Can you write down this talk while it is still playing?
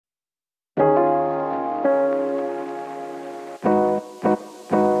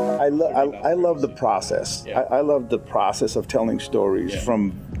I love the process. Yeah. I love the process of telling stories,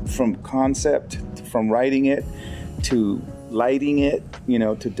 from concept, from writing it, to lighting it, you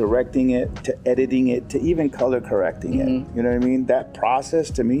know, to directing it, to editing it, to even color correcting it. You know what I mean? That process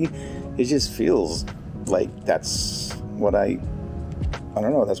to me, it just feels like that's what I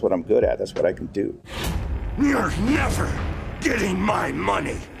don't know, that's what I'm good at. That's what I can do. You're never getting my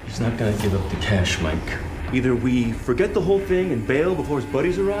money. He's not gonna give up the cash, Mike. Either we forget the whole thing and bail before his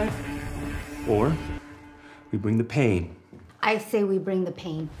buddies arrive, or we bring the pain. I say we bring the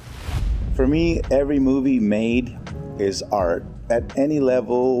pain. For me, every movie made is art. At any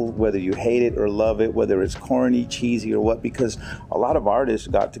level, whether you hate it or love it, whether it's corny, cheesy, or what, because a lot of artists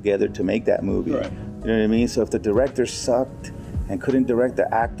got together to make that movie. Right. You know what I mean? So if the director sucked and couldn't direct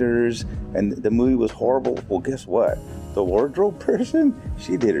the actors and the movie was horrible, well, guess what? The wardrobe person,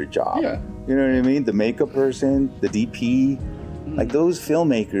 she did her job. Yeah. You know what I mean? The makeup person, the DP, like those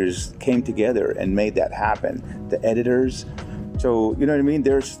filmmakers came together and made that happen. The editors. So, you know what I mean?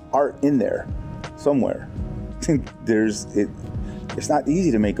 There's art in there somewhere. It's not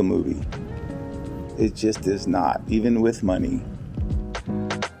easy to make a movie. It just is not, even with money.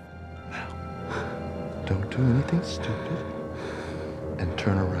 Don't do anything stupid and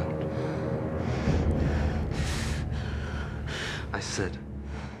turn around. I said,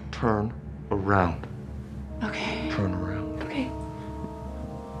 turn around. Okay. Turn around. Okay.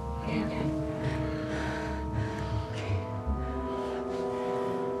 Okay, okay. Okay.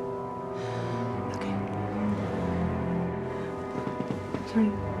 Sorry.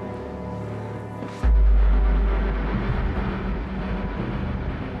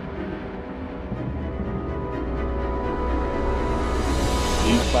 Do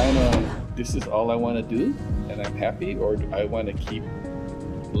you plan on this is all I want to do and I'm happy, or do I want to keep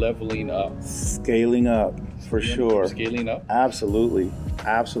leveling up? Scaling up, for sure. Scaling up? Absolutely.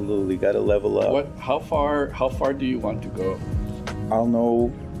 Absolutely. Got to level up. How far do you want to go? I'll know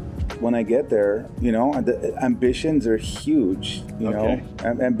when I get there. You know, the ambitions are huge. You know,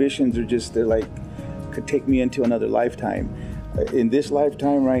 ambitions are just, they're like, could take me into another lifetime. In this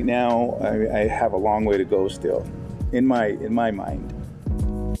lifetime right now, I have a long way to go still, in my mind.